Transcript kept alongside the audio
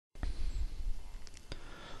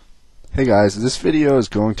Hey guys, this video is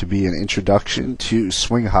going to be an introduction to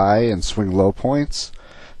swing high and swing low points,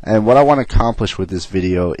 and what I want to accomplish with this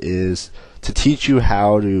video is to teach you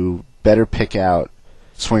how to better pick out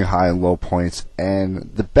swing high and low points.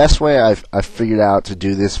 And the best way I've figured out to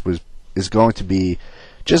do this is going to be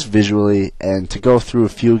just visually, and to go through a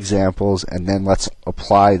few examples, and then let's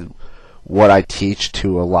apply what I teach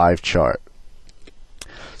to a live chart.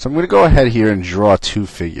 So I'm going to go ahead here and draw two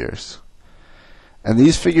figures. And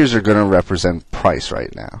these figures are going to represent price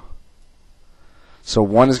right now. So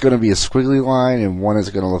one is going to be a squiggly line and one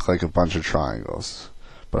is going to look like a bunch of triangles.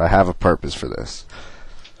 But I have a purpose for this.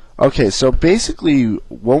 Okay, so basically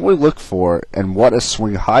what we look for and what a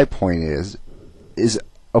swing high point is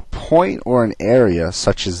a point or an area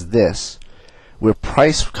such as this where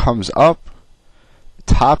price comes up,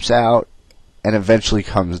 tops out, and eventually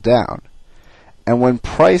comes down. And when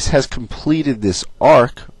price has completed this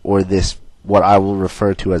arc, or this what I will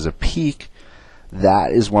refer to as a peak,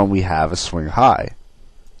 that is when we have a swing high.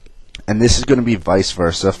 And this is going to be vice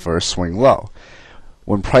versa for a swing low.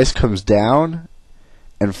 When price comes down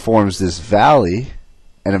and forms this valley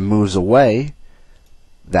and it moves away,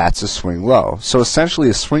 that's a swing low. So essentially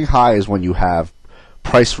a swing high is when you have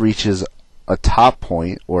price reaches a top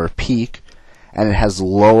point or a peak and it has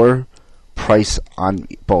lower price on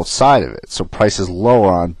both sides of it. So price is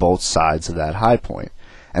lower on both sides of that high point.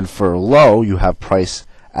 And for a low, you have price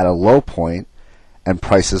at a low point and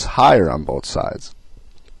price is higher on both sides.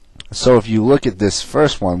 So if you look at this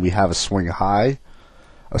first one, we have a swing high,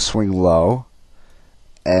 a swing low,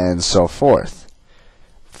 and so forth.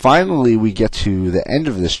 Finally, we get to the end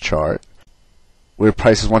of this chart where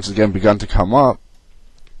price has once again begun to come up,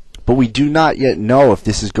 but we do not yet know if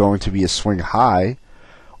this is going to be a swing high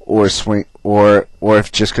or a swing or if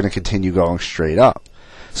it's just going to continue going straight up.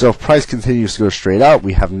 So if price continues to go straight up,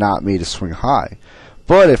 we have not made a swing high.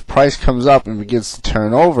 But if price comes up and begins to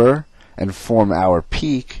turn over and form our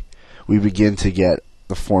peak, we begin to get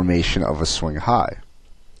the formation of a swing high.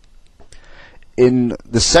 In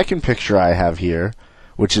the second picture I have here,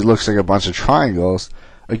 which it looks like a bunch of triangles,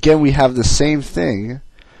 again we have the same thing,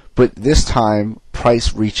 but this time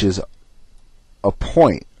price reaches a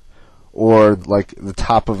point, or like the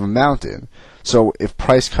top of a mountain. So if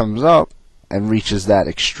price comes up and reaches that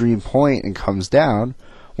extreme point and comes down,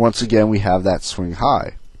 once again we have that swing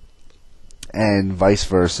high. And vice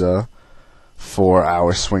versa for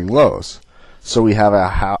our swing lows. So we have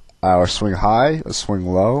our swing high, a swing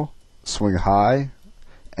low, swing high,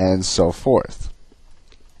 and so forth.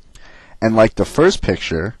 And like the first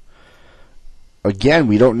picture, again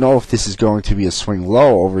we don't know if this is going to be a swing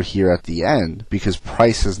low over here at the end because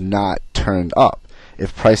price has not turned up.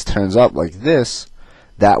 If price turns up like this,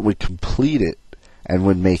 that would complete it and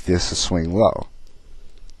would make this a swing low.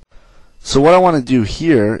 So what I want to do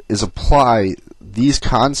here is apply these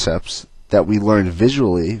concepts that we learned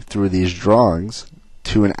visually through these drawings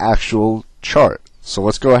to an actual chart. So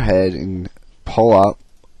let's go ahead and pull up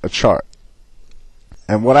a chart.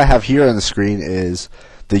 And what I have here on the screen is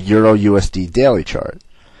the Euro USD daily chart.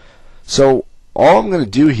 So all I'm going to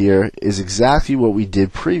do here is exactly what we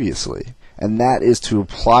did previously, and that is to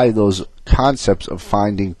apply those concepts of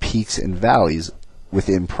finding peaks and valleys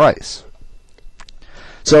within price.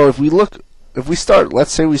 So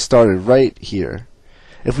let's say we started right here.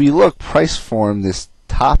 If we look, price formed this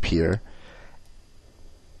top here,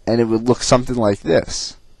 and it would look something like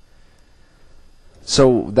this.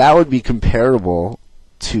 So that would be comparable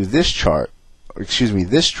to this chart,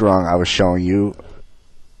 this drawing I was showing you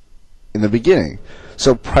in the beginning.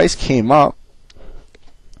 So price came up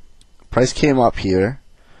here,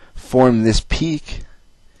 formed this peak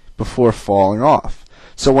before falling off.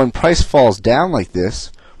 So when price falls down like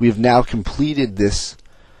this, we have now completed this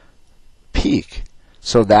peak.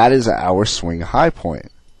 So that is our swing high point,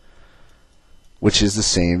 which is the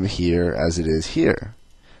same here as it is here.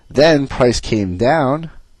 Then price came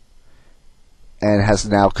down and has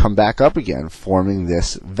now come back up again, forming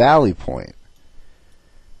this valley point.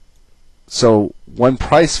 So when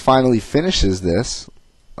price finally finishes this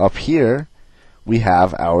up here, we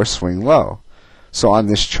have our swing low. So on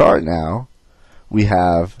this chart now, we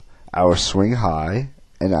have our swing high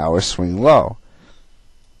and our swing low,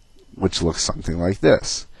 which looks something like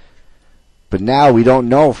this. But now we don't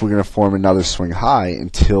know if we're going to form another swing high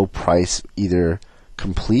until price either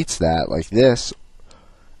completes that like this,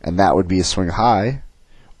 and that would be a swing high,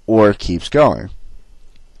 or keeps going.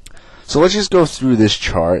 So let's just go through this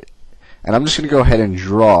chart, and I'm just going to go ahead and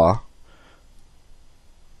draw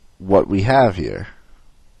what we have here.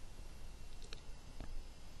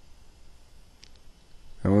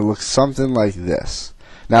 And it will look something like this.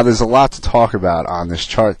 Now there's a lot to talk about on this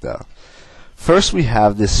chart though. First, we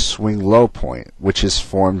have this swing low point, which is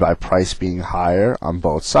formed by price being higher on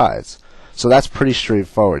both sides. So that's pretty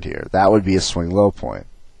straightforward here. That would be a swing low point.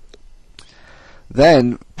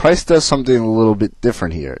 Then price does something a little bit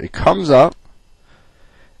different here. It comes up,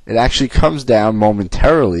 it actually comes down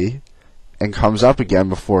momentarily and comes up again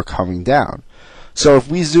before coming down. So if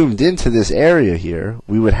we zoomed into this area here,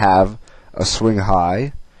 we would have a swing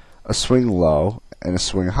high, a swing low, and a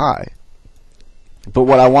swing high. But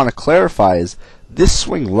what I want to clarify is this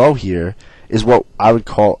swing low here is what I would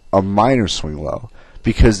call a minor swing low,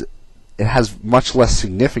 because it has much less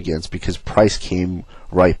significance because price came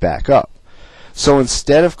right back up. So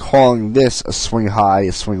instead of calling this a swing high,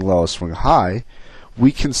 a swing low, a swing high,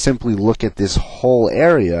 we can simply look at this whole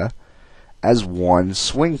area as one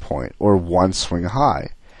swing point or one swing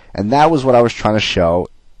high. And that was what I was trying to show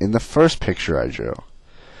in the first picture I drew.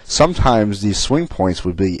 Sometimes these swing points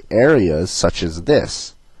would be areas such as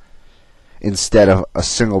this, instead of a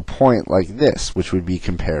single point like this, which would be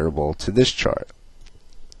comparable to this chart.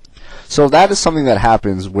 So that is something that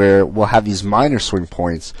happens where we'll have these minor swing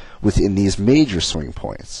points within these major swing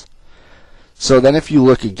points. So then if you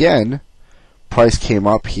look again, price came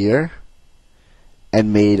up here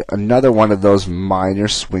and made another one of those minor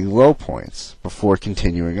swing low points before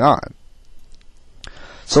continuing on.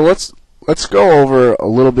 So let's go over a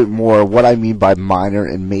little bit more what I mean by minor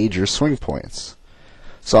and major swing points.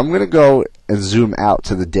 So I'm going to go and zoom out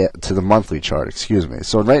to the monthly chart, excuse me.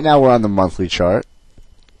 So right now we're on the monthly chart.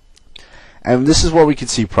 And this is what we can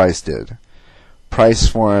see price did. Price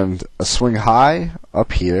formed a swing high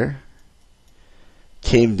up here,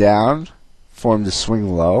 came down, formed a swing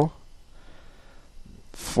low,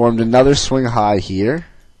 formed another swing high here,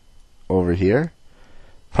 over here.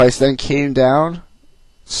 Price then came down,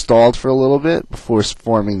 stalled for a little bit before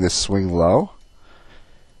forming this swing low.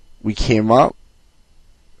 We came up,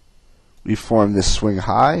 we formed this swing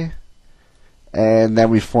high, and then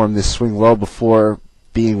we formed this swing low before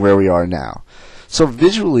being where we are now. So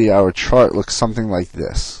visually our chart looks something like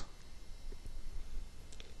this.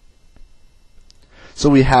 So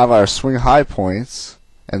we have our swing high points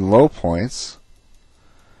and low points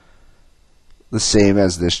the same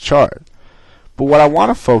as this chart. But what I want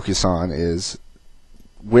to focus on is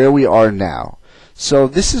where we are now. So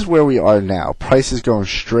this is where we are now. Price is going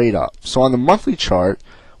straight up. So on the monthly chart,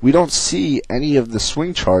 we don't see any of the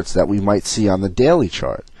swing charts that we might see on the daily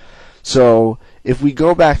chart. So if we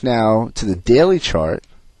go back now to the daily chart,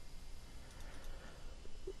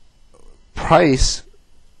 price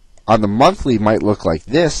on the monthly might look like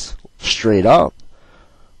this, straight up,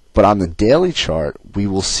 but on the daily chart we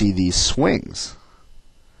will see these swings.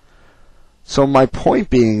 So my point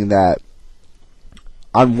being that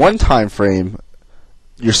on one time frame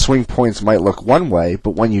your swing points might look one way,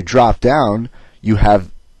 but when you drop down you have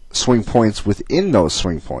swing points within those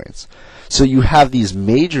swing points. So you have these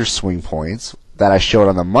major swing points that I showed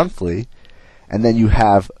on the monthly, and then you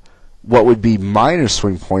have what would be minor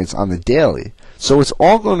swing points on the daily. So it's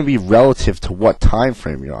all going to be relative to what time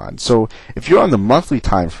frame you're on. So if you're on the monthly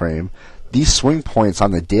time frame, these swing points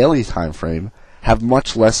on the daily time frame have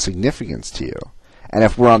much less significance to you. And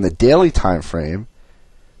if we're on the daily time frame,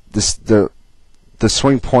 the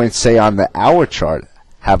swing points, say on the hour chart,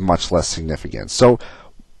 have much less significance. So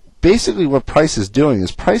basically what price is doing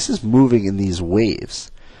is price is moving in these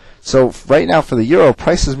waves. So right now for the euro,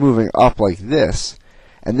 price is moving up like this,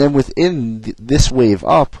 and then within this wave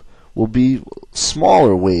up will be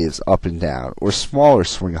smaller waves up and down, or smaller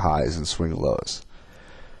swing highs and swing lows.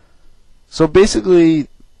 So basically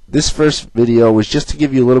this first video was just to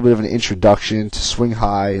give you a little bit of an introduction to swing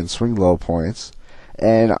high and swing low points,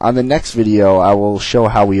 and on the next video I will show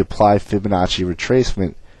how we apply Fibonacci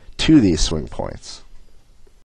retracement to these swing points.